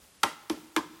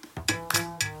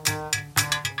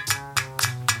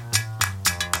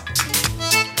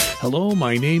Hello,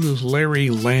 my name is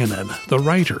Larry Lannon, the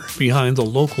writer behind the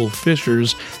local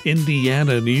Fishers,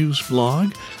 Indiana news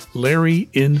blog,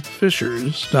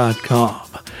 LarryInFishers.com.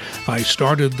 I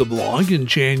started the blog in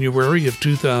January of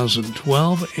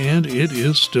 2012, and it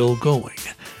is still going.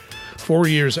 4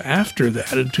 years after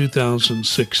that, in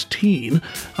 2016,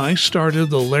 I started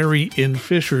the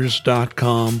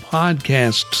LarryInFishers.com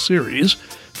podcast series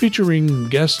featuring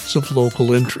guests of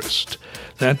local interest.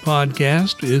 That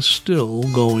podcast is still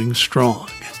going strong.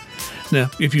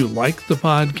 Now, if you like the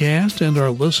podcast and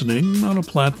are listening on a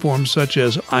platform such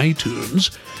as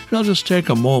iTunes, I'll just take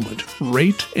a moment,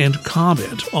 rate and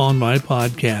comment on my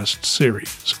podcast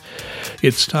series.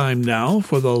 It's time now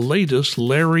for the latest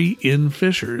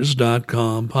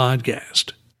LarryInFishers.com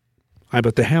podcast. I'm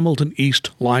at the Hamilton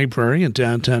East Library in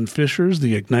downtown Fishers,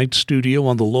 the Ignite studio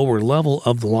on the lower level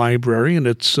of the library, and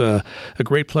it's a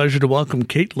great pleasure to welcome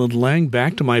Caitlin Lang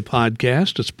back to my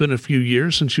podcast. It's been a few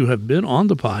years since you have been on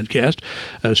the podcast.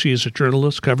 She is a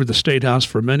journalist, covered the State House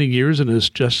for many years, and has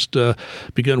just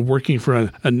begun working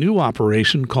for a new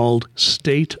operation called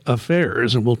State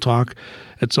Affairs, and we'll talk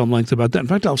at some length about that. In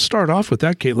fact, I'll start off with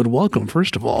that, Caitlin. Welcome,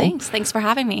 first of all. Thanks for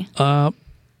having me.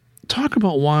 Talk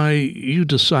about why you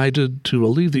decided to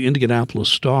leave the Indianapolis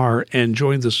Star and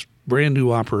join this brand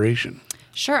new operation.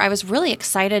 Sure. I was really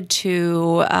excited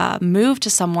to move to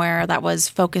somewhere that was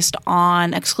focused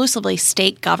on exclusively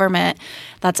state government.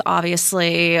 That's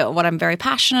obviously what I'm very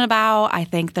passionate about. I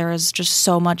think there is just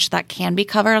so much that can be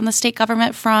covered on the state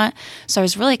government front. So I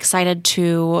was really excited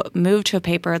to move to a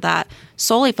paper that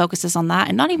solely focuses on that,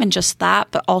 and not even just that,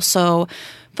 but also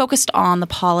focused on the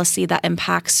policy that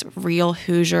impacts real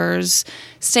Hoosiers.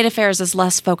 State Affairs is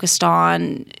less focused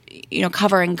on,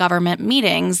 covering government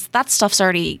meetings. That stuff's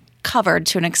already covered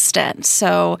to an extent.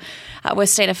 So with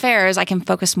State Affairs, I can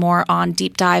focus more on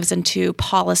deep dives into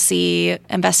policy,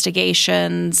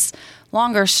 investigations,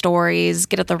 longer stories,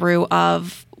 get at the root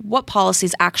of what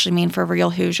policies actually mean for real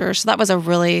Hoosiers. So that was a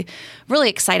really, really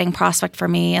exciting prospect for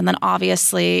me. And then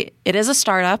obviously it is a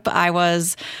startup. I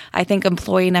think,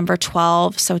 employee number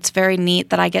 12. So it's very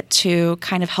neat that I get to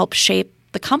kind of help shape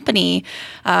the company.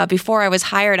 Before I was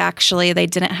hired, actually, they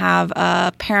didn't have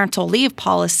a parental leave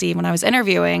policy when I was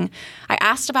interviewing. I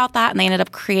asked about that and they ended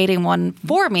up creating one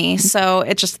for me. So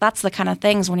that's the kind of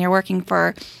things when you're working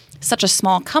for such a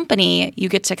small company, you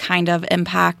get to kind of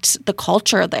impact the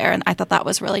culture there. And I thought that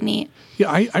was really neat.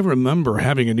 Yeah, I remember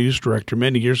having a news director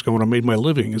many years ago when I made my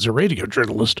living as a radio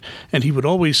journalist, and he would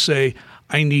always say,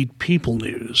 I need people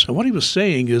news. And what he was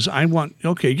saying is, you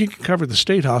can cover the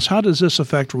State House. How does this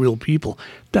affect real people?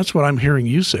 That's what I'm hearing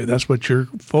you say. That's what your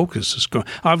focus is going.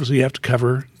 Obviously, you have to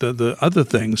cover the other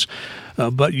things,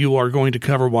 but you are going to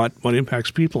cover what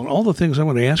impacts people. And all the things I'm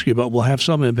going to ask you about will have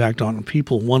some impact on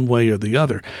people one way or the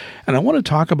other. And I want to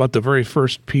talk about the very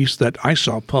first piece that I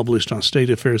saw published on State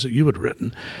Affairs that you had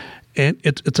written. And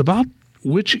it's about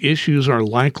which issues are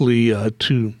likely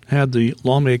to have the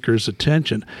lawmakers'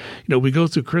 attention. We go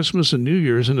through Christmas and New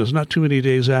Year's, and it's not too many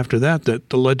days after that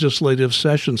the legislative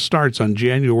session starts on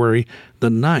January the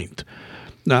 9th.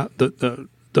 Now,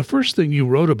 the first thing you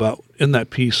wrote about in that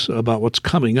piece about what's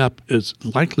coming up is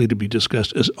likely to be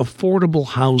discussed is affordable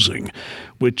housing,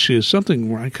 which is something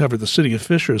where I cover the city of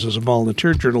Fishers as a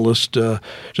volunteer journalist.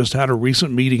 Just had a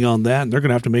recent meeting on that, and they're going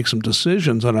to have to make some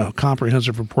decisions on a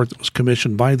comprehensive report that was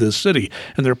commissioned by this city.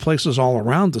 And there are places all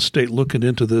around the state looking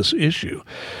into this issue.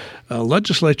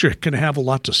 Legislature can have a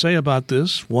lot to say about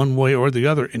this, one way or the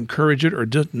other, encourage it or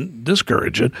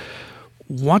discourage it.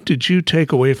 What did you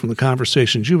take away from the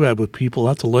conversations you had with people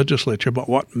at the legislature about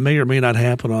what may or may not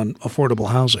happen on affordable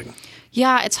housing?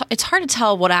 Yeah, it's hard to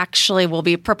tell what actually will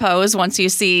be proposed once you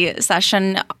see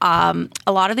session. A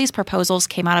lot of these proposals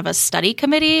came out of a study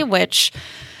committee, which,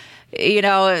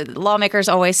 lawmakers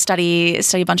always study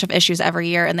a bunch of issues every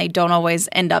year, and they don't always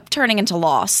end up turning into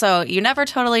law. So you never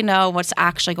totally know what's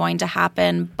actually going to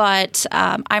happen. But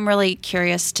I'm really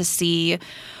curious to see.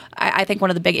 I think one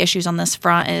of the big issues on this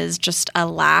front is just a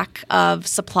lack of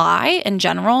supply in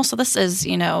general. So this is,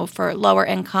 for lower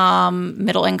income,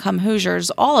 middle income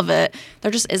Hoosiers, all of it,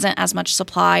 there just isn't as much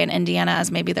supply in Indiana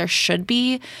as maybe there should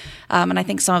be. And I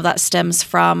think some of that stems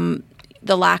from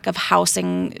the lack of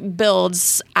housing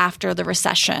builds after the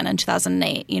recession in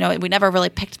 2008. We never really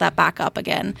picked that back up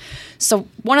again. So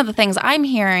one of the things I'm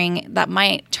hearing that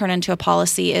might turn into a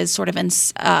policy is sort of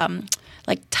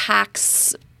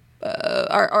tax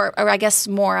or I guess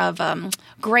more of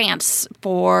grants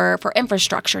for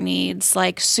infrastructure needs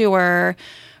like sewer,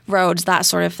 roads, that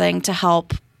sort of thing to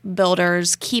help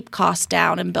builders keep costs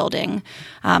down in building.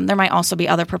 There might also be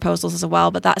other proposals as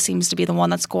well, but that seems to be the one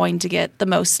that's going to get the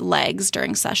most legs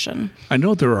during session. I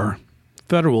know there are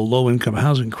federal low-income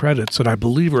housing credits that I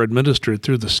believe are administered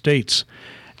through the states.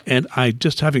 And I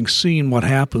just having seen what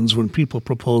happens when people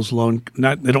propose they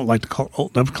like to call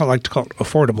it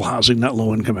affordable housing, not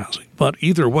low-income housing. But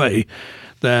either way,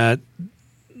 that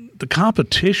the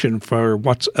competition for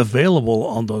what's available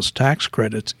on those tax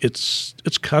credits,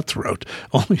 it's cutthroat.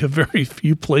 Only a very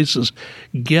few places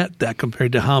get that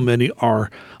compared to how many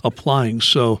are applying.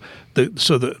 So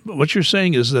what you're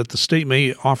saying is that the state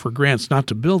may offer grants not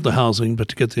to build the housing, but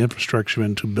to get the infrastructure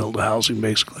in to build the housing,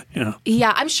 basically. Yeah.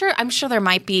 Yeah, I'm sure there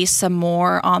might be some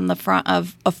more on the front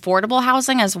of affordable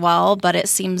housing as well, but it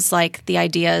seems like the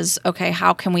idea is, okay,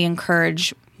 how can we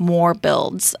encourage more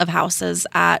builds of houses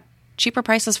at cheaper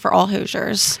prices for all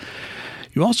Hoosiers?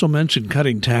 You also mentioned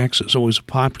cutting taxes, always a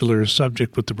popular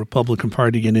subject with the Republican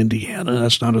Party in Indiana.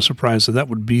 That's not a surprise that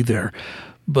would be there.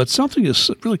 But something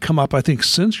has really come up, I think,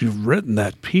 since you've written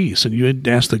that piece, and you had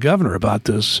asked the governor about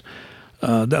this,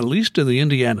 that at least in the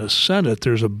Indiana Senate,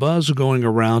 there's a buzz going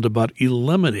around about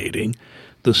eliminating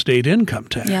the state income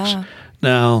tax. Yeah.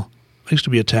 Now, I used to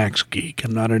be a tax geek.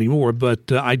 I'm not anymore,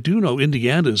 but I do know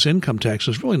Indiana's income tax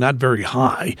is really not very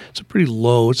high. It's pretty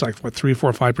low. It's like 3,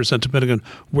 4, 5%, depending on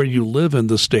where you live in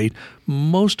the state.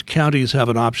 Most counties have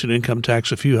an option income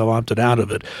tax. A few have opted out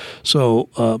of it.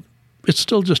 So it's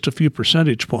still just a few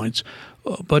percentage points,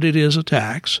 but it is a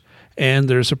tax. And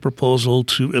there's a proposal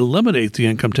to eliminate the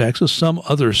income tax, as some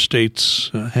other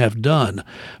states have done.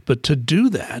 But to do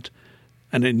that,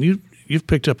 and then you've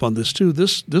picked up on this too,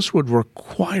 this would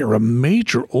require a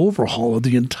major overhaul of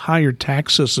the entire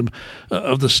tax system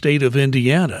of the state of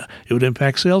Indiana. It would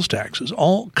impact sales taxes,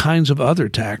 all kinds of other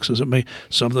taxes.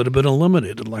 Some that have been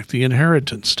eliminated, like the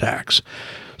inheritance tax.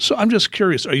 So I'm just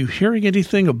curious, are you hearing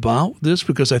anything about this?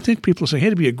 Because I think people are saying, hey,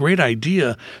 it'd be a great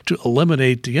idea to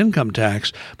eliminate the income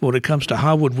tax, but when it comes to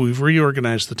how would we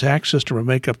reorganize the tax system and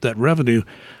make up that revenue,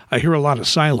 I hear a lot of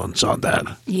silence on that.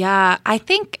 Yeah, I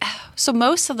think so.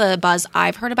 Most of the buzz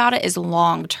I've heard about it is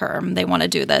long term. They want to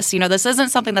do this. This isn't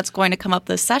something that's going to come up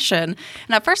this session.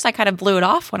 And at first, I kind of blew it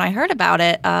off when I heard about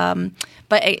it.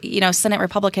 But Senate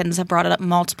Republicans have brought it up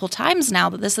multiple times now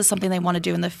that this is something they want to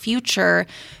do in the future.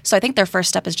 So I think their first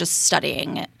step is just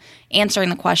studying it, answering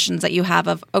the questions that you have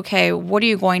of, okay, what are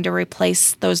you going to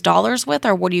replace those dollars with,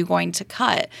 or what are you going to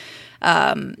cut?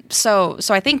 So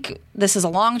I think this is a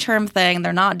long-term thing.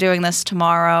 They're not doing this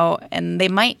tomorrow, and they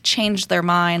might change their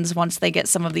minds once they get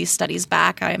some of these studies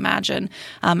back, I imagine.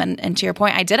 And to your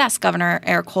point, I did ask Governor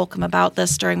Eric Holcomb about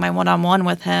this during my one-on-one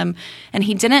with him, and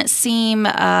he didn't seem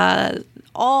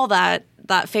all that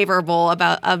favorable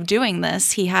of doing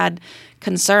this. He had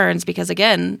concerns because,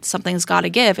 again, something's got to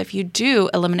give if you do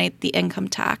eliminate the income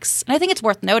tax. And I think it's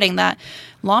worth noting that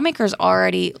lawmakers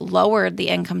already lowered the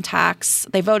income tax.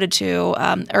 They voted to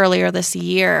earlier this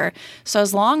year. So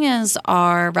as long as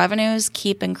our revenues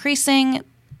keep increasing,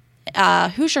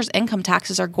 Hoosiers' income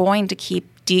taxes are going to keep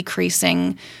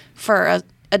decreasing for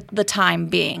the time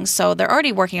being. So they're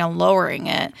already working on lowering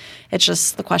it. It's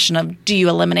just the question of, do you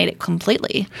eliminate it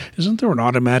completely? Isn't there an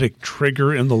automatic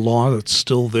trigger in the law that's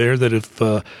still there that if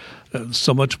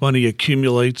so much money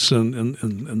accumulates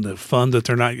in the fund that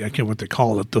they're not, I can't what they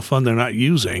call it, the fund they're not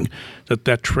using,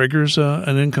 that triggers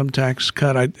an income tax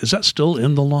cut? Is that still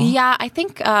in the law? Yeah, I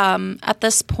think at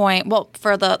this point, well,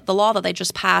 for the law that they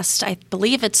just passed, I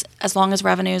believe it's as long as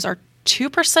revenues are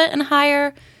 2% and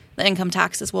higher, the income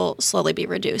taxes will slowly be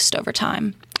reduced over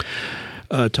time.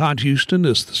 Todd Huston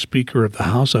is the Speaker of the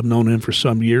House. I've known him for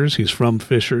some years. He's from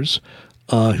Fishers.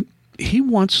 He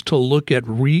wants to look at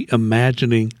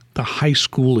reimagining the high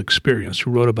school experience.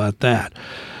 You wrote about that.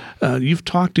 You've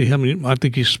talked to him. I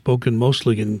think he's spoken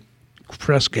mostly in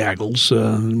press gaggles for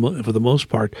the most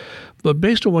part. But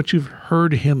based on what you've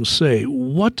heard him say,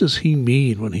 what does he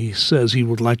mean when he says he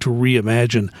would like to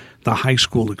reimagine the high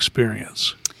school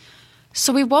experience?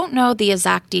 So we won't know the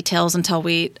exact details until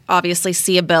we obviously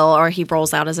see a bill or he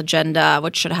rolls out his agenda,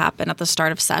 which should happen at the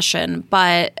start of session.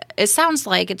 But it sounds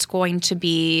like it's going to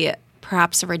be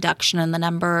perhaps a reduction in the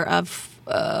number of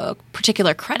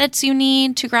particular credits you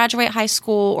need to graduate high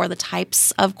school or the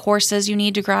types of courses you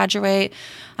need to graduate.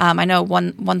 I know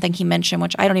one thing he mentioned,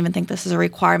 which I don't even think this is a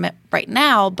requirement right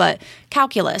now, but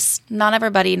calculus. Not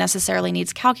everybody necessarily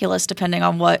needs calculus depending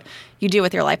on what you do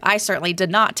with your life. I certainly did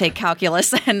not take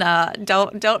calculus and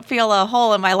don't feel a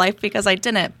hole in my life because I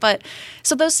didn't. But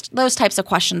so those types of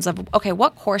questions of, okay,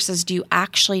 what courses do you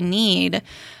actually need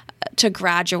to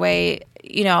graduate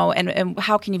and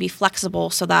how can you be flexible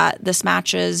so that this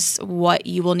matches what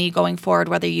you will need going forward,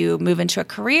 whether you move into a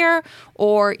career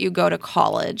or you go to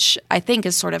college, I think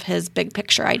is sort of his big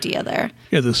picture idea there.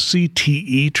 Yeah, the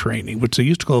CTE training, which they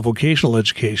used to call vocational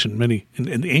education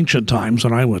in ancient times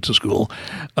when I went to school.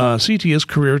 CTE is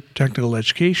career technical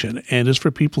education, and is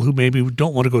for people who maybe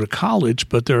don't want to go to college,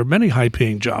 but there are many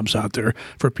high-paying jobs out there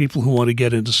for people who want to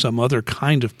get into some other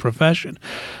kind of profession.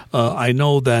 I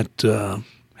know that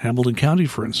Hamilton County,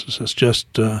 for instance, has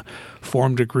just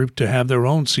formed a group to have their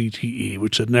own CTE,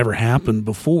 which had never happened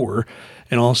before,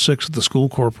 and all 6 of the school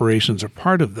corporations are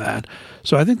part of that.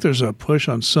 So I think there's a push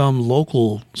on some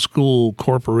local school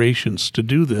corporations to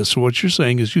do this. So what you're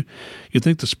saying is you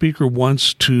think the speaker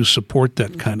wants to support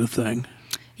that kind of thing?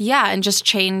 Yeah, and just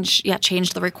change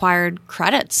the required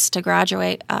credits to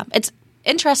graduate. It's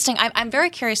interesting. I'm very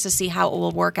curious to see how it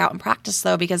will work out in practice,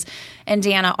 though, because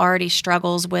Indiana already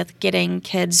struggles with getting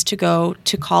kids to go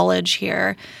to college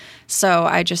here. So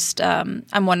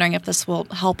I'm wondering if this will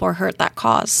help or hurt that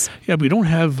cause. Yeah, we don't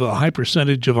have a high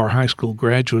percentage of our high school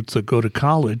graduates that go to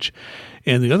college.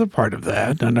 And the other part of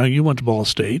that, I know you went to Ball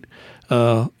State,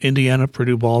 Indiana,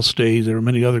 Purdue, Ball State, there are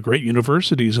many other great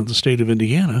universities in the state of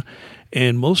Indiana.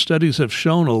 And most studies have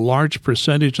shown a large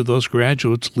percentage of those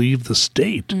graduates leave the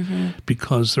state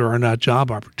because there are not job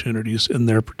opportunities in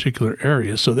their particular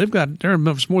area. So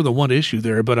there's more than one issue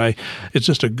there, but it's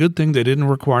just a good thing they didn't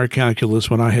require calculus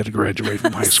when I had to graduate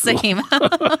from high school. Same.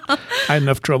 I had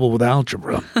enough trouble with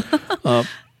algebra.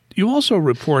 You also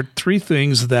report 3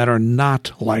 things that are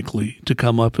not likely to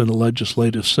come up in a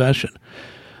legislative session.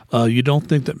 You don't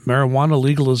think that marijuana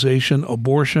legalization,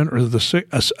 abortion, or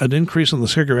an increase in the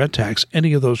cigarette tax,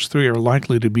 any of those 3 are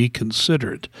likely to be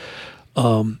considered.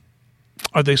 Are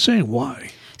they saying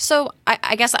why? So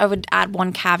I guess I would add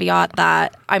one caveat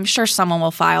that I'm sure someone will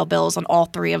file bills on all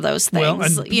 3 of those things. Well,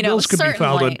 and bills can be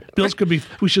filed on bills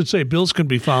can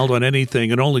be filed on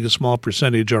anything, and only a small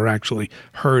percentage are actually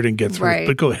heard and get through. Right.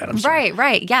 But go ahead. I'm sorry.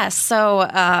 Right. Yes. So,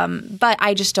 but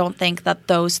I just don't think that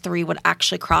those 3 would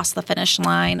actually cross the finish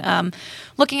line.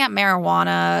 Looking at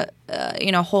marijuana,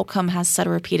 Holcomb has said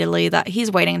repeatedly that he's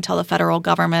waiting until the federal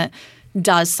government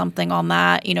does something on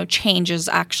that, changes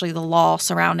actually the law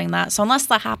surrounding that. So unless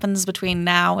that happens between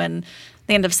now and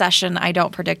the end of session, I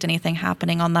don't predict anything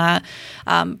happening on that.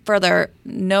 Further,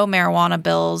 no marijuana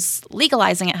bills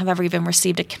legalizing it have ever even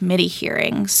received a committee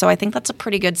hearing. So I think that's a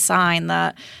pretty good sign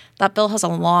that that bill has a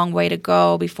long way to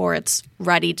go before it's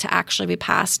ready to actually be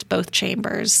passed both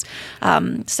chambers.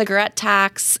 Cigarette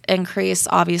tax increase,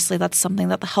 obviously that's something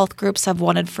that the health groups have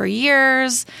wanted for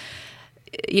years.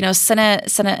 Senate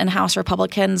and House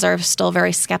Republicans are still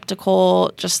very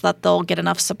skeptical just that they'll get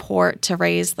enough support to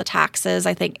raise the taxes.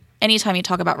 I think anytime you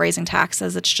talk about raising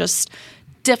taxes, it's just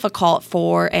difficult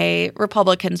for a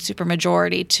Republican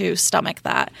supermajority to stomach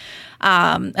that.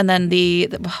 And then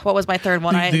what was my third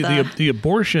one? The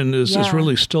abortion is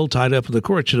really still tied up in the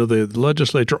courts. The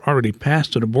legislature already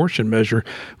passed an abortion measure,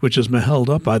 which has been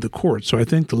held up by the courts. So I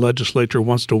think the legislature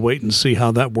wants to wait and see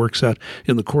how that works out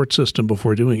in the court system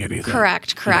before doing anything.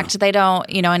 Correct. Yeah. They don't,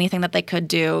 anything that they could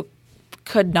do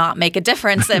could not make a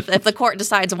difference if the court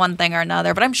decides one thing or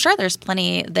another. But I'm sure there's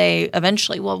plenty they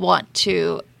eventually will want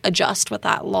to adjust with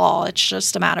that law. It's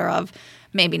just a matter of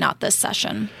maybe not this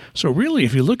session. So really,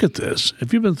 if you look at this,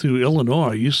 if you've been through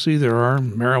Illinois, you see there are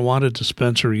marijuana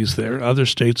dispensaries there. Other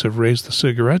states have raised the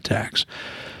cigarette tax.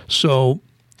 So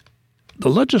the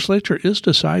legislature is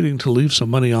deciding to leave some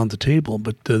money on the table,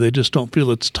 but they just don't feel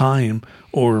it's time,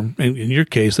 or in your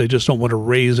case, they just don't want to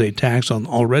raise a tax on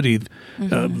already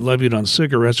levied on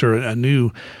cigarettes or a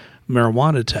new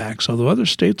marijuana tax. Although other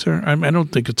states are, I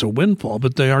don't think it's a windfall,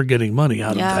 but they are getting money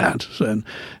out of that.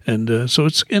 And so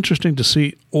it's interesting to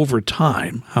see over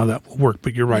time how that will work.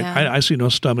 But you're right. Yeah. I see no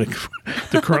stomach for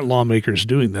the current lawmakers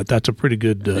doing that. That's a pretty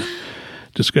good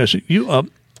discussion.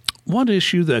 One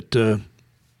issue that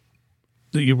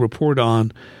you report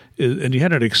on, and you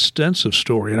had an extensive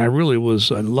story, and I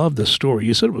love this story.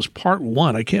 You said it was part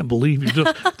 1. I can't believe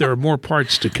there are more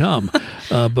parts to come.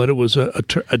 But it was a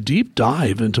deep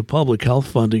dive into public health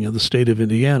funding in the state of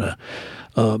Indiana.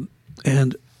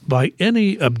 And by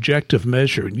any objective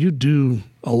measure, and you do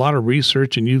a lot of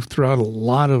research and you throw out a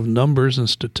lot of numbers and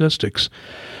statistics,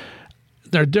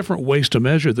 there are different ways to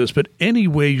measure this, but any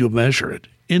way you measure it,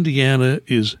 Indiana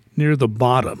is near the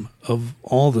bottom of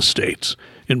all the states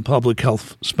in public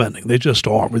health spending. They just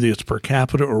are, whether it's per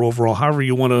capita or overall, however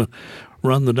you want to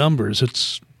run the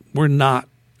numbers. We're not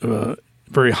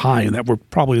very high in that. We're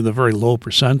probably in the very low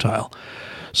percentile.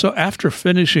 So after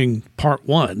finishing part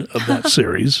 1 of that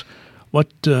series, what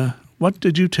What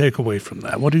did you take away from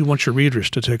that? What do you want your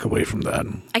readers to take away from that?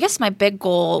 I guess my big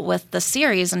goal with the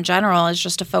series in general is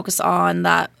just to focus on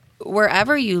that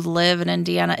wherever you live in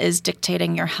Indiana is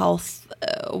dictating your health,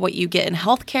 what you get in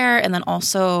healthcare, and then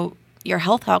also your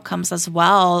health outcomes as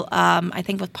well. I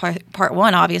think with part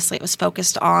one, obviously, it was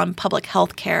focused on public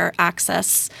health care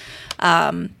access.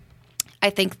 I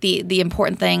think the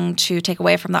important thing to take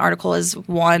away from the article is,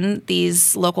 one,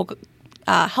 these local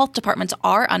health departments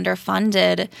are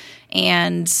underfunded,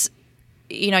 and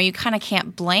you kind of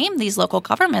can't blame these local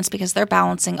governments because they're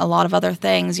balancing a lot of other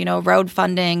things, road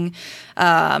funding,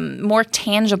 more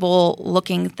tangible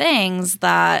looking things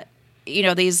that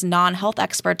these non-health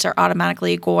experts are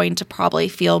automatically going to probably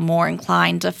feel more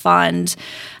inclined to fund.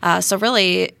 So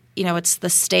really, it's the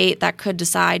state that could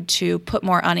decide to put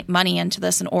more money into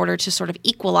this in order to sort of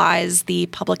equalize the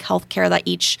public health care that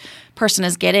each person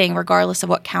is getting, regardless of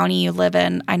what county you live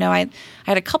in. I know I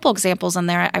had a couple examples in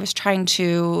there. I was trying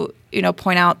to,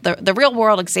 point out the real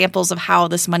world examples of how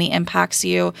this money impacts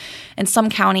you. In some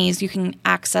counties, you can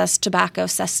access tobacco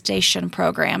cessation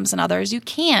programs, and others you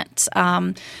can't.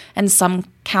 In some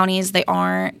counties, they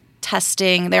aren't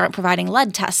providing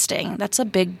lead testing. That's a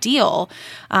big deal.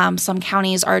 Some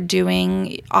counties are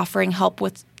offering help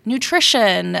with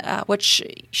nutrition, which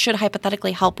should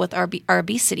hypothetically help with our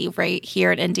obesity rate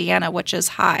here in Indiana, which is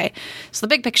high. So the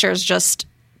big picture is just,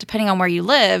 depending on where you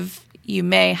live, you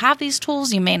may have these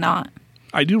tools, you may not.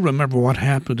 I do remember what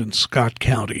happened in Scott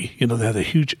County. They had a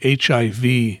huge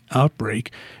HIV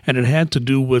outbreak, and it had to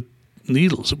do with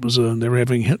needles. It was they were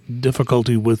having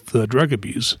difficulty with drug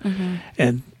abuse,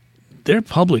 and their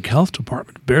public health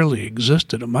department barely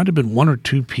existed. It might have been one or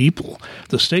two people.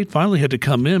 The state finally had to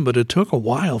come in, but it took a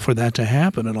while for that to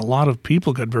happen, and a lot of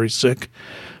people got very sick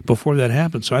before that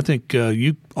happened. So I think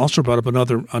you also brought up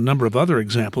a number of other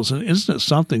examples. And isn't it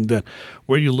something that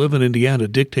where you live in Indiana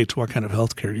dictates what kind of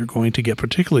health care you're going to get,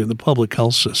 particularly in the public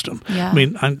health system? Yeah. I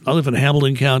mean, I live in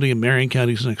Hamilton County, and Marion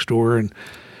County's next door, and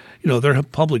their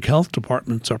public health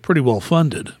departments are pretty well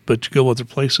funded, but you go other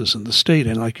places in the state,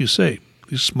 and like you say,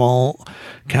 these small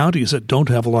counties that don't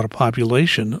have a lot of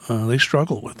population, they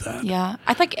struggle with that. Yeah.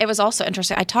 I think it was also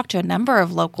interesting. I talked to a number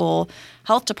of local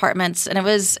health departments, and it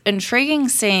was intriguing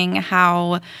seeing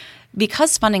how,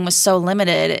 because funding was so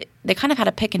limited, they kind of had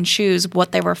to pick and choose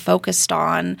what they were focused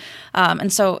on.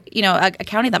 And so, a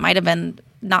county that might have been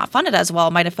not funded as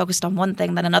well might have focused on one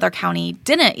thing that another county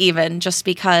didn't, even just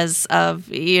because of,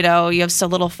 you have so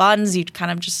little funds, you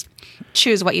kind of just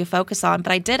choose what you focus on.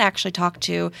 But I did actually talk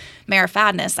to Mayor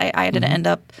Fadness. I didn't end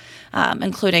up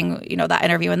including, that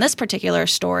interview in this particular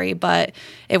story, but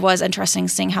it was interesting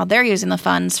seeing how they're using the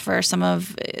funds for some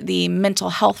of the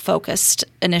mental health focused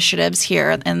initiatives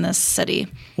here in this city.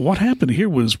 What happened here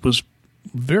was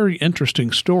very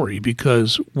interesting story,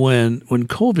 because when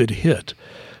COVID hit,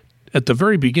 at the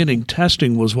very beginning,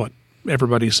 testing was what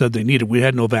everybody said they needed. We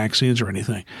had no vaccines or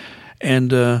anything.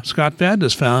 And Scott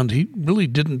Fadness found he really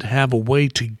didn't have a way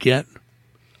to get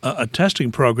a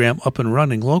testing program up and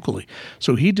running locally.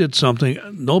 So he did something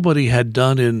nobody had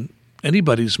done in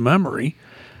anybody's memory,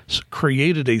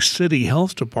 created a city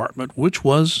health department, which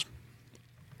was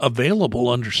available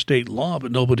under state law,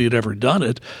 but nobody had ever done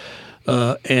it.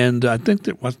 And I think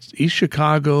that East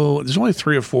Chicago, there's only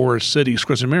 3 or 4 cities. Of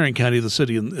course, in Marion County, the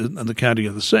city and the county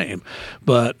are the same.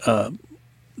 But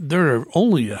there are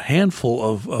only a handful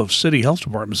of city health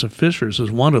departments, and Fishers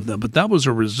is one of them. But that was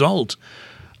a result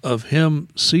of him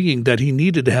seeing that he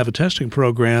needed to have a testing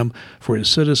program for his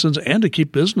citizens and to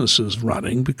keep businesses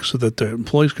running so that the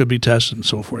employees could be tested and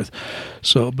so forth.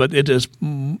 So, but it is,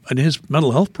 and his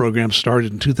mental health program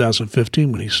started in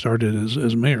 2015 when he started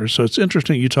as mayor. So it's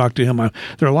interesting you talked to him. There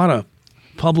are a lot of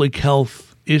public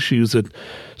health issues that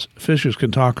Fishers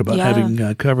can talk about,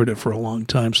 having covered it for a long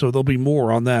time. So there'll be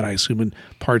more on that, I assume, in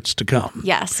parts to come.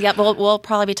 Yes. Yep. We'll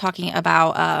probably be talking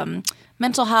about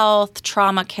mental health,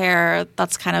 trauma care.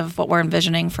 That's kind of what we're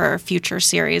envisioning for future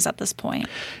series at this point,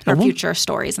 or future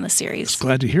stories in the series.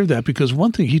 Glad to hear that, because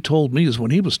one thing he told me is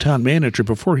when he was town manager,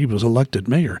 before he was elected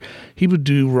mayor, he would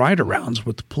do ride-arounds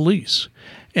with the police.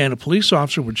 And a police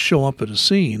officer would show up at a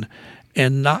scene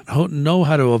and not know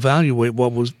how to evaluate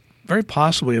what was very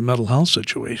possibly a mental health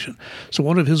situation. So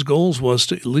one of his goals was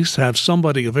to at least have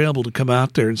somebody available to come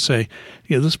out there and say,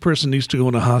 this person needs to go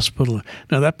in a hospital.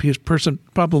 Now, that person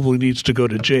probably needs to go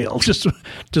to jail.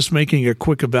 Just making a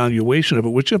quick evaluation of it,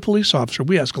 which a police officer,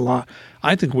 we ask a lot.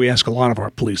 I think we ask a lot of our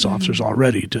police officers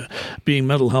already. To being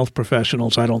mental health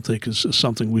professionals, I don't think is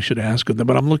something we should ask of them.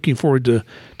 But I'm looking forward to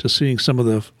seeing some of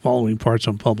the following parts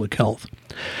on public health.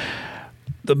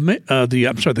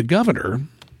 The governor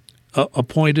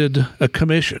appointed a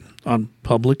commission on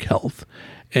public health,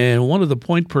 And one of the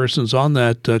point persons on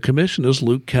that commission is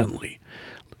Luke Kenley.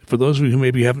 For those of you who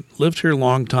maybe haven't lived here a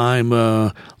long time,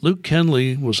 Luke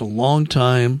Kenley was a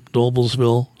long-time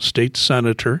Noblesville state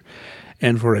senator,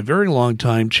 and for a very long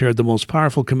time chaired the most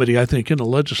powerful committee, I think, in the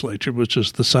legislature, which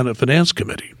is the Senate Finance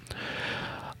Committee.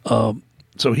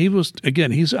 So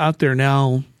he's out there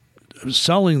now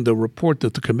selling the report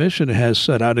that the commission has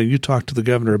set out, and you talked to the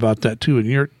governor about that too in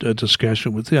your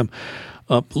discussion with him.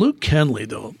 Luke Kenley,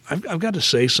 though, I've got to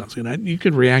say something. You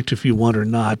can react if you want or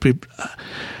not.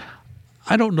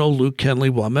 I don't know Luke Kenley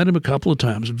well. I met him a couple of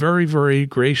times. Very, very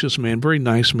gracious man, very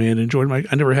nice man.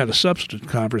 I never had a substantive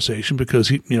conversation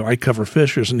because I cover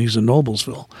Fishers and he's in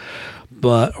Noblesville,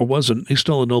 he's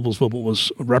still in Noblesville, but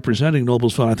was representing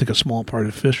Noblesville, I think a small part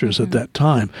of Fishers at that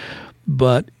time.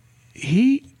 But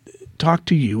he talked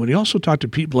to you, and he also talked to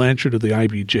Pete Blanchard of the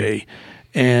IBJ,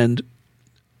 and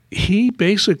he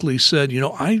basically said,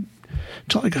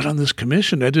 until I got on this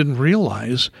commission, I didn't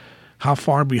realize how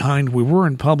far behind we were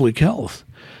in public health.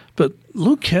 But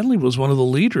Luke Kenley was one of the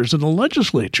leaders in the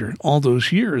legislature all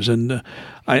those years, and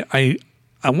I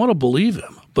want to believe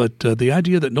him. But the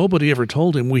idea that nobody ever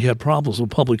told him we had problems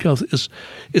with public health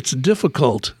it's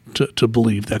difficult to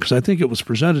believe that, because I think it was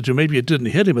presented to him. Maybe it didn't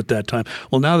hit him at that time.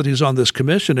 Well, now that he's on this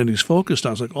commission and he's focused,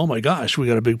 I was like, oh my gosh, we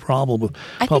got a big problem with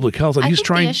public health. And he's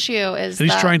trying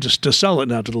to sell it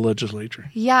now to the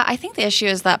legislature. Yeah, I think the issue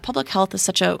is that public health is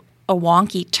such a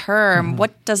wonky term. Mm-hmm.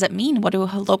 What does it mean? What do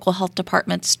local health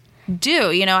departments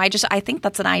do? I think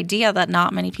that's an idea that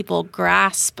not many people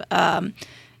grasp. And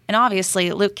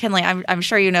obviously, Luke Kenley, I'm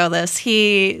sure you know this.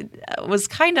 He was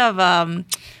kind of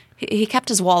he kept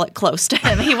his wallet close to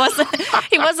him. He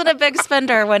wasn't a big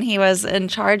spender when he was in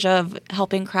charge of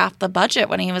helping craft the budget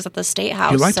when he was at the State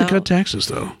House. He liked to cut taxes,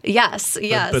 though. Yes.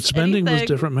 But spending was a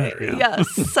different matter. Yeah.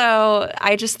 Yes. So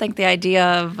I just think the idea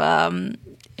of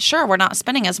sure, we're not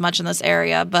spending as much in this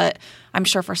area, but I'm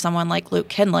sure for someone like Luke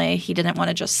Kenley, he didn't want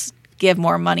to just give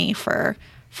more money for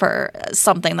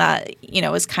something that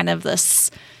is kind of this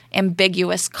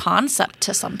ambiguous concept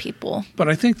to some people. But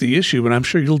I think the issue, and I'm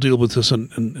sure you'll deal with this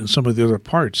in some of the other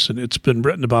parts, and it's been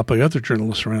written about by other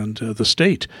journalists around the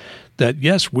state, that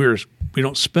yes, we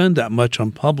don't spend that much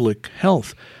on public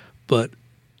health, but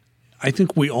I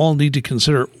think we all need to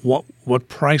consider what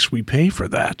price we pay for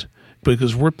that,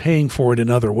 because we're paying for it in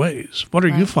other ways. What are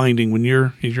you finding when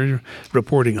you're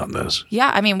reporting on this?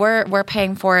 Yeah, I mean, we're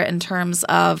paying for it in terms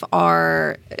of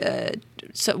our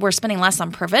so we're spending less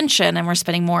on prevention and we're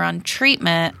spending more on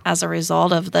treatment as a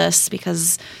result of this,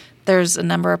 because there's a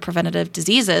number of preventative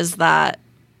diseases that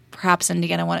perhaps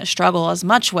Indiana wouldn't struggle as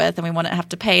much with, and we wouldn't have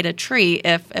to pay to treat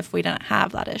if we didn't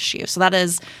have that issue. So that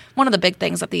is one of the big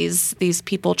things that these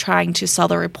people trying to sell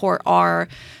the report are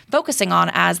focusing on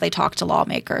as they talk to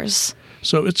lawmakers.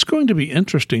 So it's going to be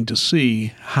interesting to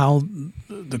see how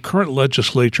the current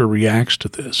legislature reacts to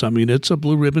this. I mean, it's a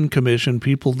blue ribbon commission,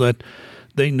 people that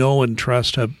they know and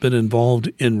trust have been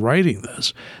involved in writing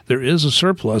this. There is a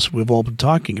surplus we've all been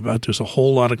talking about. There's a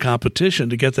whole lot of competition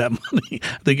to get that money.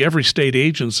 I think every state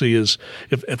agency is,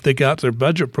 if they got their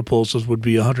budget proposals, would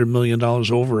be $100 million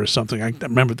over or something. I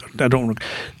don't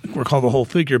recall the whole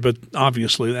figure, but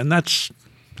obviously, and that's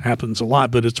happens a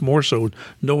lot, but it's more so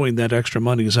knowing that extra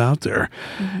money is out there.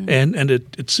 Mm-hmm. And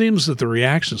it seems that the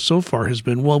reaction so far has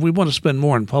been, well, we want to spend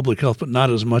more on public health, but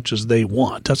not as much as they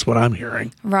want. That's what I'm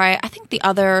hearing. Right. I think the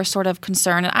other sort of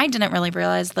concern, and I didn't really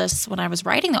realize this when I was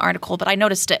writing the article, but I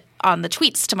noticed it on the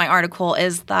tweets to my article,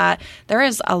 is that there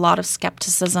is a lot of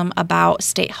skepticism about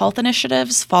state health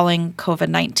initiatives following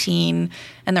COVID-19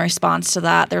 and the response to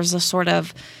that. There's a sort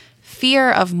of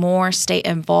fear of more state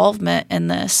involvement in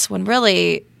this, when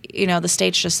really, the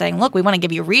state's just saying, look, we want to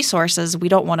give you resources. We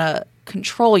don't want to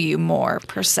control you more,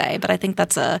 per se. But I think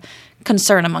that's a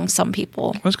concern among some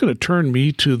people. That's going to turn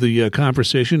me to the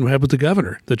conversation we had with the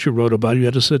governor that you wrote about. You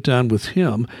had to sit down with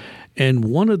him. And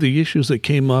one of the issues that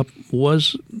came up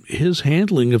was his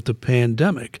handling of the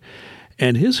pandemic.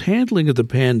 And his handling of the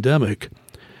pandemic,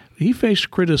 he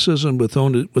faced criticism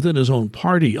within his own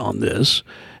party on this.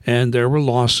 And there were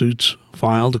lawsuits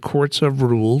filed. The courts have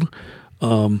ruled.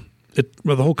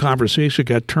 The whole conversation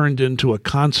got turned into a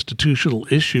constitutional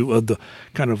issue of the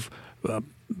kind of not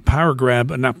power grab,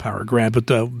 but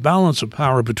the balance of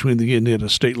power between the Indiana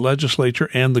state legislature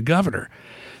and the governor.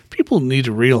 People need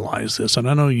to realize this, and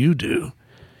I know you do.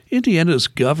 Indiana's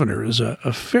governor is a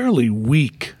fairly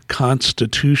weak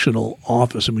constitutional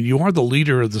office. I mean, you are the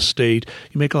leader of the state.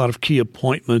 You make a lot of key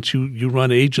appointments. You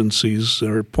run agencies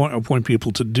or appoint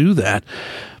people to do that.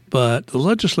 But the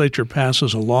legislature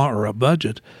passes a law or a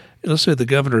budget. Let's say the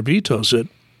governor vetoes it.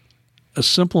 a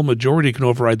simple majority can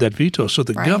override that veto. So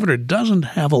the governor doesn't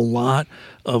have a lot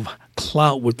of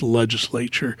clout with the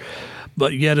legislature.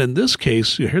 But yet in this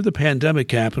case, you hear the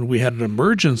pandemic happened. We had an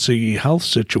emergency health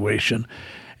situation,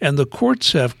 and the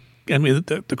courts have – I mean,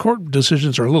 the court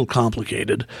decisions are a little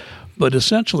complicated. But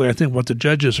essentially, I think what the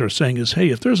judges are saying is, hey,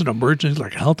 if there's an emergency,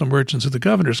 like a health emergency, the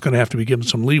governor's going to have to be given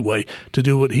some leeway to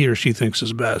do what he or she thinks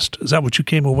is best. Is that what you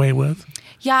came away with?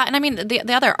 Yeah, and I mean,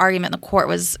 the other argument in the court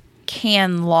was,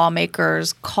 can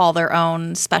lawmakers call their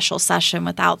own special session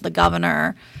without the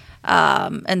governor?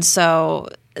 And so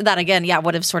that, again,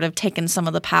 would have sort of taken some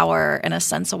of the power, in a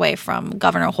sense, away from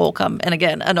Governor Holcomb. And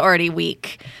again, an already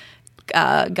weak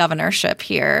governorship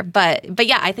here. But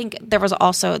yeah, I think there was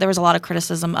a lot of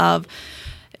criticism of,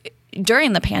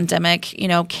 during the pandemic,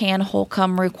 can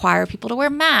Holcomb require people to wear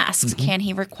masks? Mm-hmm. Can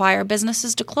he require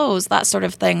businesses to close? That sort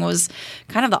of thing was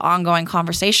kind of the ongoing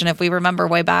conversation, if we remember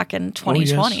way back in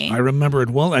 2020. Oh, yes. I remember it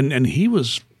well. And he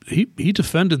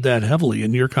defended that heavily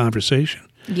in your conversation.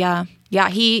 Yeah. Yeah,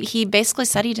 he basically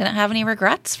said he didn't have any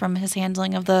regrets from his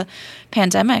handling of the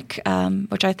pandemic,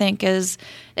 which I think is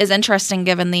interesting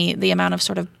given the amount of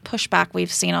sort of pushback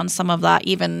we've seen on some of that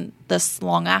even this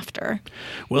long after.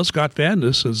 Well, Scott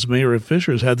Fadness, as mayor of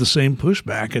Fishers, had the same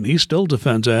pushback, and he still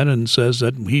defends that and says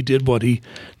that he did what he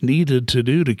needed to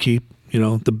do to keep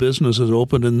the businesses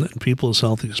open and people as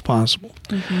healthy as possible.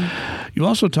 Mm-hmm. You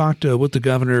also talked with the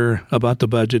governor about the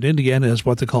budget. Indiana has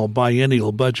what they call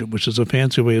biennial budget, which is a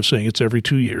fancy way of saying it's every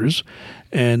 2 years.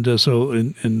 And so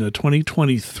in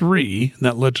 2023, in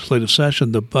that legislative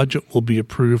session, the budget will be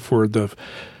approved for the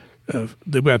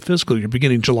fiscal year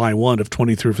beginning July 1 of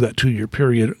 23 for that 2-year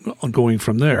period going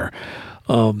from there.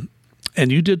 And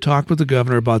you did talk with the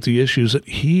governor about the issues that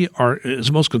he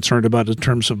is most concerned about in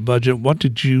terms of budget. What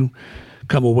did you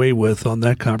come away with on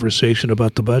that conversation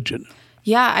about the budget?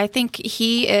 Yeah, I think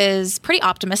he is pretty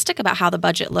optimistic about how the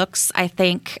budget looks. I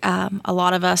think a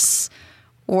lot of us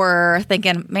were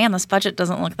thinking, man, this budget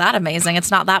doesn't look that amazing.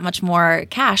 It's not that much more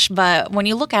cash. But when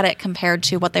you look at it compared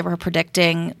to what they were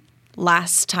predicting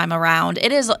last time around,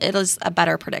 it is a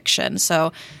better prediction.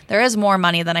 So there is more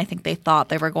money than I think they thought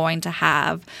they were going to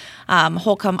have.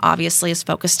 Holcomb obviously is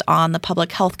focused on the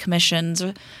Public Health Commission's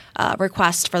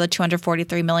request for the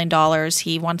 $243 million.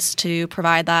 He wants to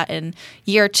provide that in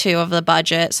year 2 of the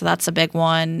budget, so that's a big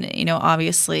one.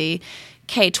 Obviously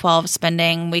K-12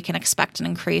 spending, we can expect an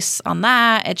increase on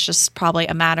that. It's just probably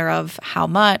a matter of how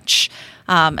much.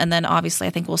 And then obviously I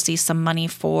think we'll see some money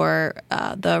for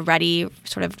the READY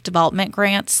sort of development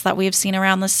grants that we've seen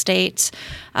around the state.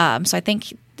 So I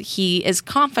think he is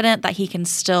confident that he can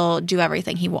still do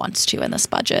everything he wants to in this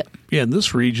budget. Yeah, and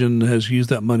this region has used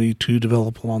that money to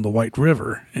develop along the White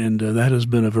River, and that has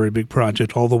been a very big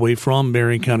project all the way from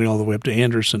Marion County all the way up to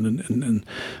Anderson and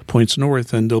points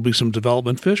north, and there'll be some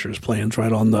development Fishers plans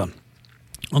right on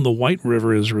the White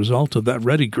River as a result of that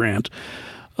READY grant.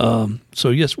 So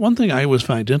yes, one thing I always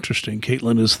find interesting,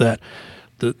 Caitlin, is that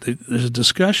there's a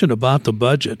discussion about the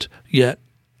budget, yet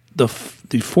the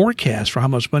forecast for how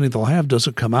much money they'll have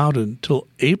doesn't come out until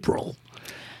April.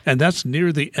 And that's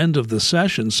near the end of the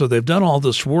session. So they've done all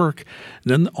this work,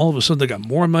 and then all of a sudden they got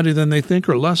more money than they think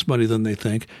or less money than they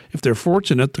think. If they're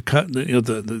fortunate,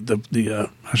 the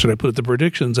how should I put it? The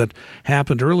predictions that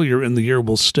happened earlier in the year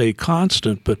will stay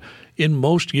constant, but in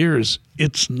most years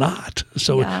it's not.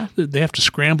 So they have to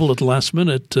scramble at the last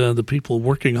minute, the people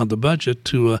working on the budget,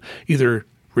 to either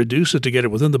reduce it to get it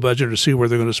within the budget or see where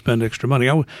they're going to spend extra money.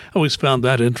 I always found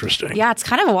that interesting. Yeah, it's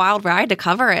kind of a wild ride to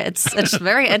cover it. It's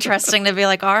very interesting to be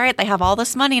like, all right, they have all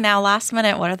this money now last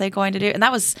minute. What are they going to do? And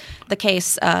that was the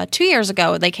case 2 years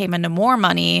ago. They came into more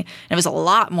money. And it was a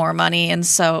lot more money. And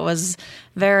so it was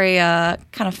very kind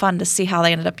of fun to see how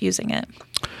they ended up using it.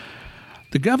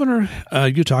 The governor,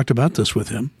 you talked about this with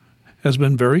him, has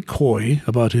been very coy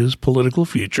about his political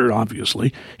future,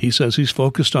 obviously. He says he's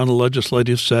focused on a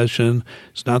legislative session.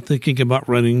 He's not thinking about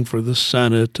running for the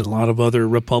Senate. A lot of other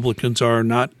Republicans are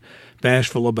not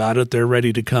bashful about it. They're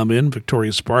ready to come in.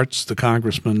 Victoria Sparks, the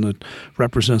congressman that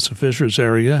represents the Fishers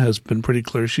area, has been pretty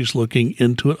clear she's looking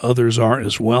into it. Others are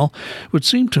as well. It would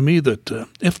seem to me that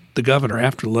if the governor,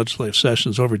 after the legislative session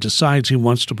is over, decides he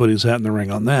wants to put his hat in the ring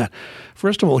on that,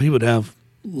 first of all, he would have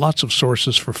lots of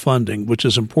sources for funding, which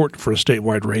is important for a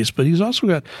statewide race, but he's also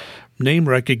got name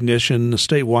recognition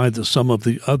statewide that some of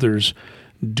the others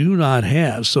do not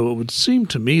have. So it would seem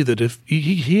to me that if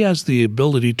he has the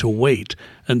ability to wait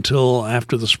until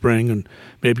after the spring and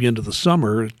maybe into the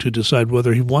summer to decide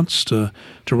whether he wants to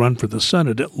run for the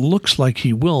Senate. It looks like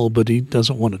he will, but he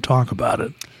doesn't want to talk about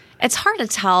it. It's hard to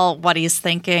tell what he's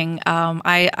thinking.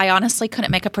 I honestly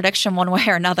couldn't make a prediction one way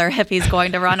or another if he's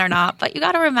going to run or not. But you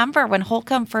got to remember, when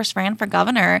Holcomb first ran for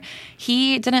governor,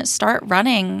 he didn't start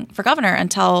running for governor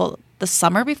until the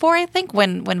summer before, I think,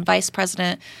 when Vice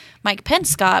President Mike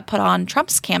Pence got put on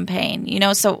Trump's campaign.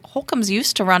 So Holcomb's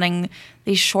used to running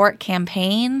these short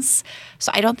campaigns.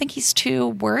 So I don't think he's too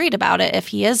worried about it if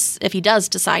he does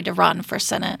decide to run for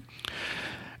Senate.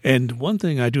 And one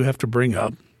thing I do have to bring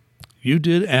up, you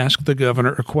did ask the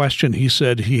governor a question he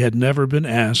said he had never been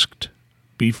asked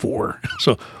before.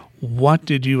 So what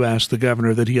did you ask the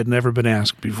governor that he had never been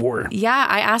asked before? Yeah,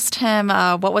 I asked him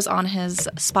what was on his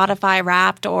Spotify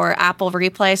Wrapped or Apple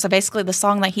Replay. So basically the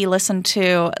song that he listened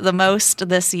to the most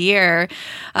this year.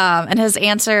 And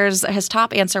his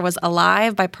top answer was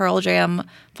Alive by Pearl Jam,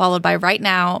 followed by Right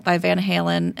Now by Van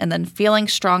Halen, and then Feeling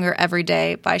Stronger Every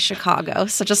Day by Chicago.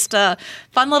 So just a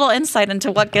fun little insight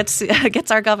into what gets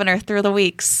our governor through the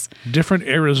weeks. Different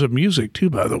eras of music, too,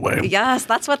 by the way. Yes,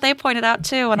 that's what they pointed out,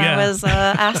 too, when I was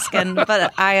asking.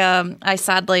 But I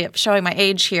sadly, showing my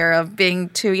age here of being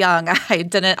too young, I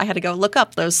had to go look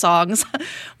up those songs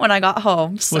when I got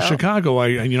home. So. Well, Chicago,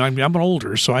 I'm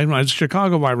older, so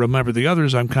Chicago I remember. The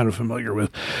others I'm kind of familiar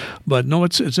with. But no,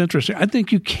 it's interesting. I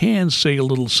think you can say a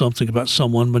little something about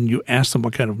someone when you ask them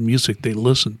what kind of music they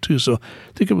listen to. So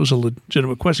I think it was a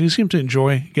legitimate question. He seemed to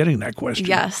enjoy getting that question.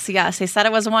 Yes. He said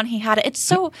it was one he had.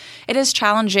 It is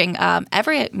challenging.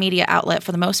 Every media outlet,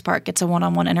 for the most part, gets a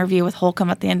one-on-one interview with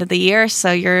Holcomb at the end of the year.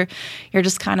 So you're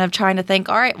just kind of trying to think,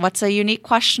 all right, what's a unique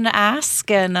question to ask,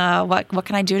 and what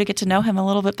can I do to get to know him a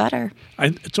little bit better?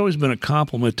 It's always been a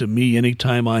compliment to me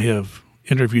anytime I have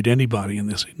interviewed anybody in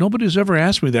this. Nobody's ever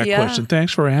asked me that question.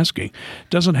 Thanks for asking. It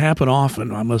doesn't happen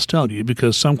often, I must tell you,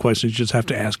 because some questions you just have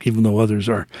to ask, even though others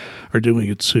are doing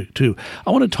it too. I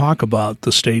want to talk about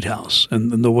the State House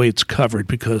and the way it's covered,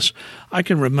 because I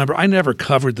can remember I never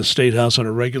covered the State House on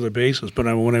a regular basis, but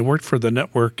when I worked for the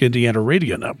network, Indiana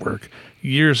Radio Network,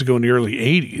 years ago in the early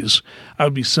 80s, I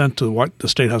would be sent to the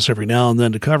State House every now and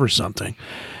then to cover something.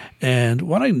 And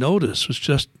what I noticed was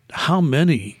just how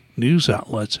many news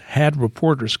outlets had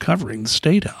reporters covering the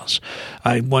State House.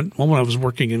 When I was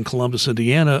working in Columbus,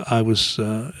 Indiana, I was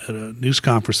at a news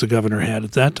conference the governor had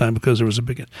at that time because there was a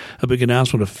big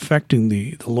announcement affecting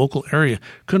the local area.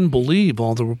 Couldn't believe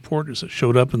all the reporters that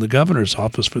showed up in the governor's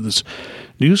office for this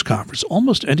news conference.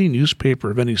 Almost any newspaper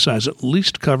of any size at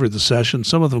least covered the session.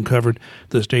 Some of them covered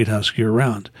the State House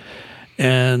year-round.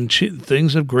 And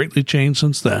things have greatly changed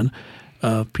since then.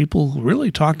 People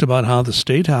really talked about how the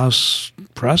State House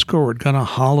press corps had kind of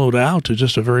hollowed out to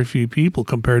just a very few people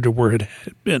compared to where it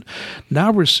had been.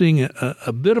 Now we're seeing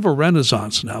a bit of a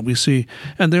renaissance now. We see,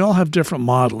 and they all have different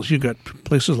models. You've got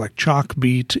places like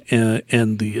Chalkbeat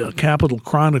and the Capitol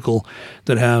Chronicle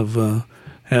that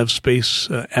have space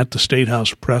at the State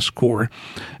House press corps,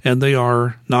 and they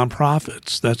are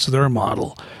nonprofits. That's their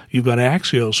model. You've got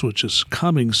Axios, which is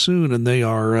coming soon, and they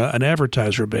are an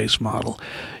advertiser-based model.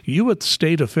 You at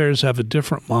State Affairs have a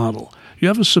different model. You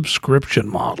have a subscription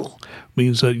model.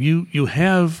 Means that you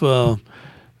have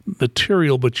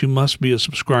material, but you must be a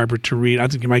subscriber to read. I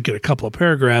think you might get a couple of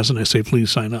paragraphs, and they say, please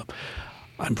sign up.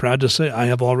 I'm proud to say I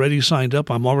have already signed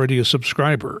up. I'm already a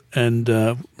subscriber. And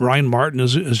Ryan Martin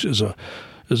is a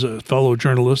fellow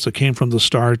journalist that came from the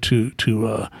Star to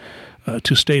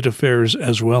State Affairs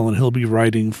as well, and he'll be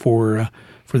writing for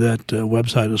that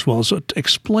website as well. So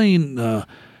explain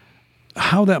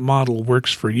how that model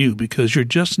works for you, because you're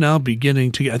just now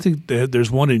beginning to. I think there's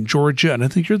one in Georgia, and I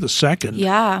think you're the second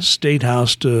State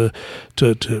House to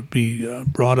be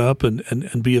brought up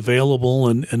and be available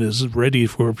and is ready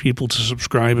for people to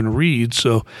subscribe and read.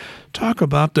 So talk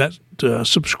about that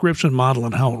subscription model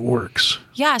and how it works.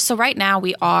 Yeah, so right now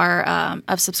we are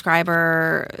a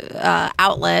subscriber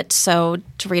outlet. So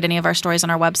to read any of our stories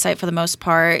on our website, for the most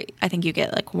part, I think you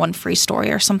get like one free story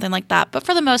or something like that. But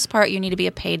for the most part, you need to be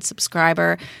a paid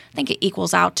subscriber. I think it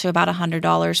equals out to about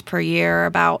 $100 per year,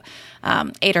 about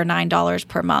 $8 or $9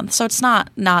 per month. So it's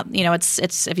not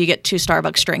it's if you get 2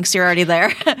 Starbucks drinks, you're already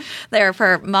there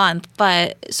per month.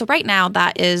 But so right now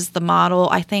that is the model.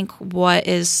 I think what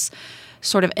is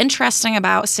sort of interesting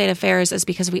about State Affairs is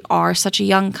because we are such a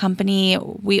young company,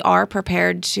 we are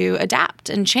prepared to adapt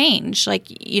and change. I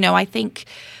think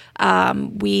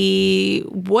we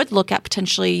would look at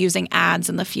potentially using ads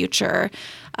in the future.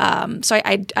 So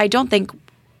I don't think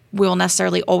we'll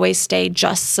necessarily always stay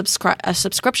just a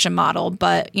subscription model,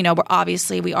 but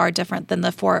we are different than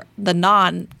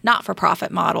the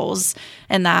not-for-profit models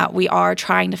in that we are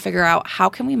trying to figure out how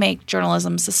can we make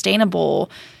journalism sustainable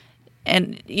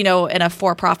and, in a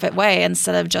for-profit way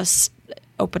instead of just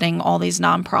opening all these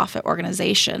nonprofit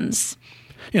organizations.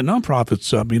 Yeah,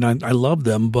 nonprofits, I mean, I love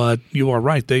them, but you are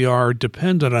right. They are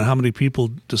dependent on how many people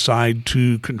decide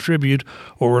to contribute,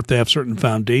 or if they have certain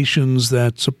foundations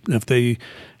that if they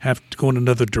have to go in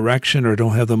another direction or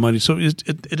don't have the money. So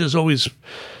it is always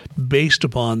based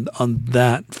upon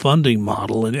that funding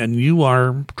model, and you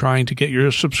are trying to get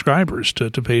your subscribers to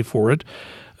pay for it.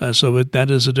 So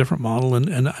that is a different model,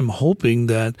 and I'm hoping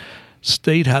that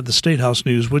the State House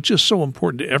News, which is so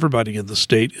important to everybody in the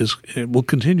state, it will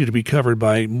continue to be covered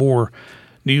by more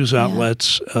news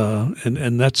outlets,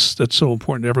 and that's so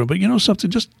important to everyone. But you know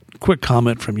something, just a quick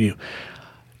comment from you.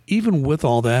 Even with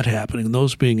all that happening,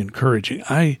 those being encouraging,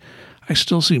 I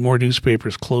still see more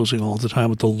newspapers closing all the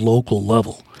time at the local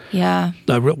level. Yeah.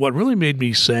 What really made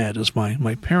me sad is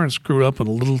my parents grew up in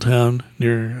a little town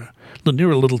near a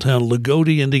little town,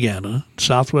 Lagodi, Indiana,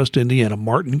 southwest Indiana,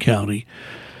 Martin County.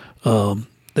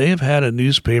 They have had a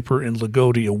newspaper in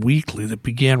Lagodi, a weekly, that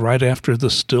began right after the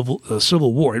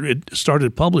Civil War. It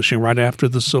started publishing right after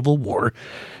the Civil War,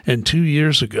 and 2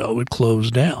 years ago it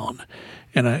closed down.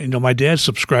 And my dad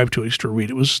subscribed to it. I used to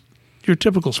read. It was your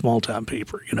typical small town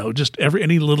paper. Just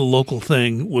any little local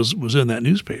thing was in that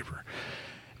newspaper.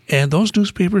 And those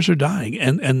newspapers are dying.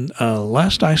 And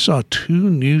last I saw, 2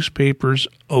 newspapers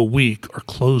a week are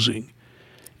closing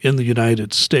in the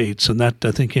United States, and that,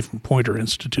 I think, came from Poynter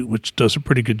Institute, which does a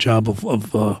pretty good job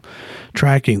of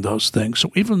tracking those things.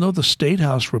 So even though the State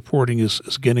House reporting is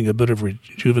getting a bit of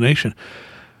rejuvenation,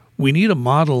 we need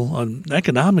an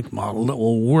economic model that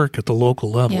will work at the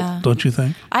local level, don't you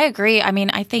think? I agree. I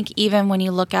mean, I think even when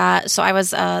you look at – so I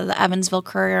was the Evansville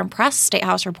Courier and Press State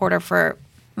House reporter for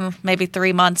maybe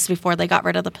 3 months before they got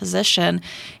rid of the position.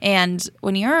 And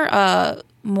when you're a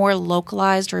more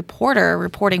localized reporter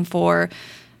reporting for –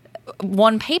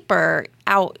 one paper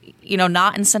out,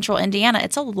 not in central Indiana,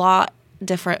 it's a lot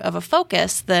different of a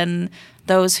focus than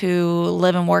those who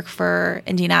live and work for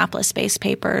Indianapolis-based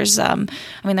papers. I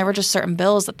mean, there were just certain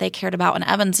bills that they cared about in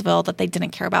Evansville that they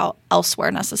didn't care about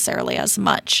elsewhere necessarily as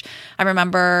much. I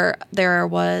remember there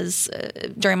was,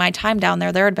 during my time down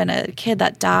there had been a kid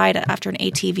that died after an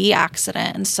ATV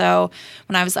accident. And so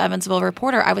when I was the Evansville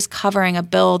reporter, I was covering a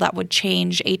bill that would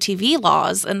change ATV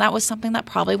laws. And that was something that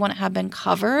probably wouldn't have been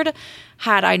covered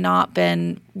had I not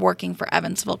been working for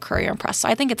Evansville Courier and Press. So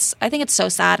I think it's so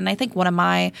sad. And I think one of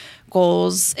my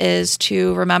goals is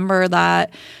to remember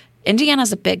that Indiana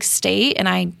is a big state, and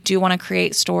I do want to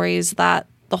create stories that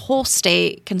the whole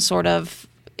state can sort of,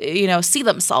 see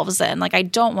themselves in. Like, I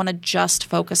don't want to just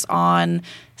focus on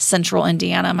central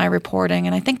Indiana in my reporting.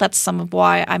 And I think that's some of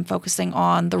why I'm focusing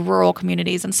on the rural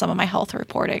communities in some of my health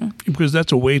reporting. Because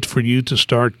that's a way for you to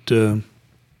start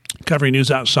covering news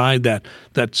outside that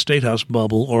State House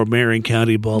bubble or Marion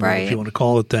County bubble, if you want to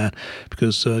call it that.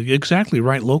 Because exactly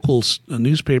right, local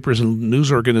newspapers and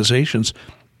news organizations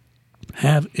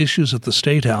have issues at the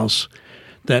State House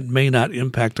that may not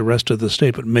impact the rest of the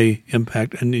state, but may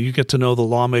impact, and you get to know the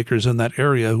lawmakers in that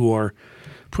area who are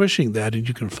pushing that, and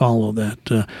you can follow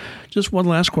that. Just one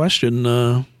last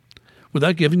question.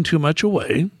 Without giving too much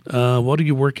away, what are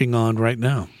you working on right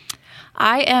now?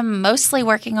 I am mostly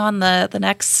working on the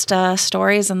next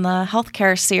stories in the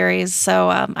healthcare series. So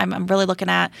I'm really looking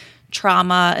at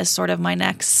trauma as sort of my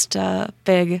next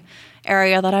big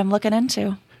area that I'm looking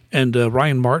into. And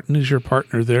Ryan Martin is your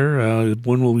partner there.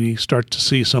 When will we start to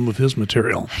see some of his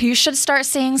material? You should start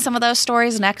seeing some of those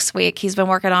stories next week. He's been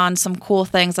working on some cool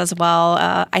things as well.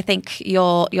 I think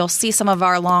you'll see some of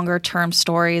our longer term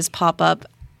stories pop up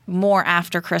more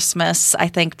after Christmas. I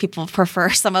think people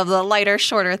prefer some of the lighter,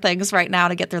 shorter things right now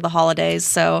to get through the holidays.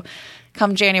 So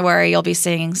come January, you'll be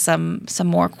seeing some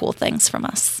more cool things from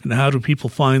us. And how do people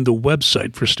find the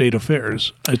website for State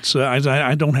Affairs? It's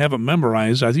I don't have it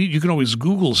memorized. I think you can always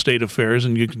Google State Affairs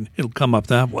and it'll come up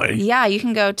that way. Yeah, you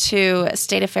can go to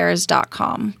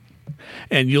stateaffairs.com.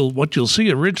 And what you'll see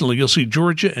originally, you'll see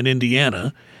Georgia and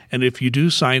Indiana. And if you do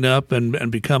sign up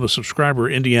and become a subscriber,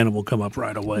 Indiana will come up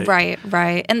right away.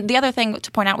 Right. And the other thing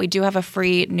to point out, we do have a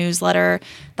free newsletter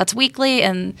that's weekly,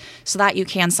 and so that you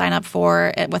can sign up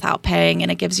for it without paying,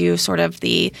 and it gives you sort of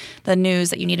the news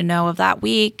that you need to know of that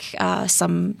week,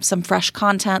 some fresh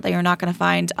content that you're not going to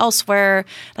find elsewhere.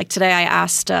 Like today, I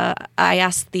asked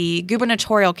the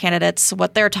gubernatorial candidates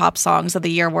what their top songs of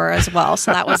the year were as well.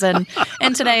 So that was in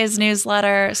today's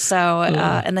newsletter. So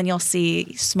and then you'll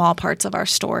see small parts of our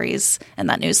story in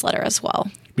that newsletter as well.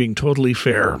 Being totally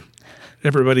fair.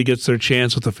 Everybody gets their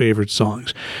chance with the favorite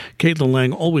songs. Caitlin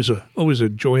Lang, always a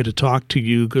joy to talk to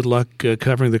you. Good luck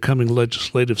covering the coming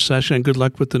legislative session, and good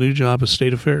luck with the new job of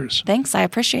State Affairs. Thanks. I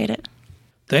appreciate it.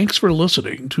 Thanks for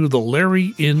listening to the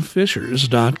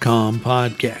LarryInFishers.com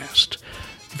podcast.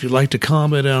 If you'd like to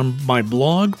comment on my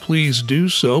blog, please do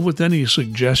so with any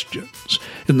suggestions.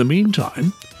 In the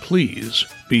meantime, please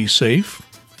be safe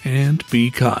and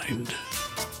be kind.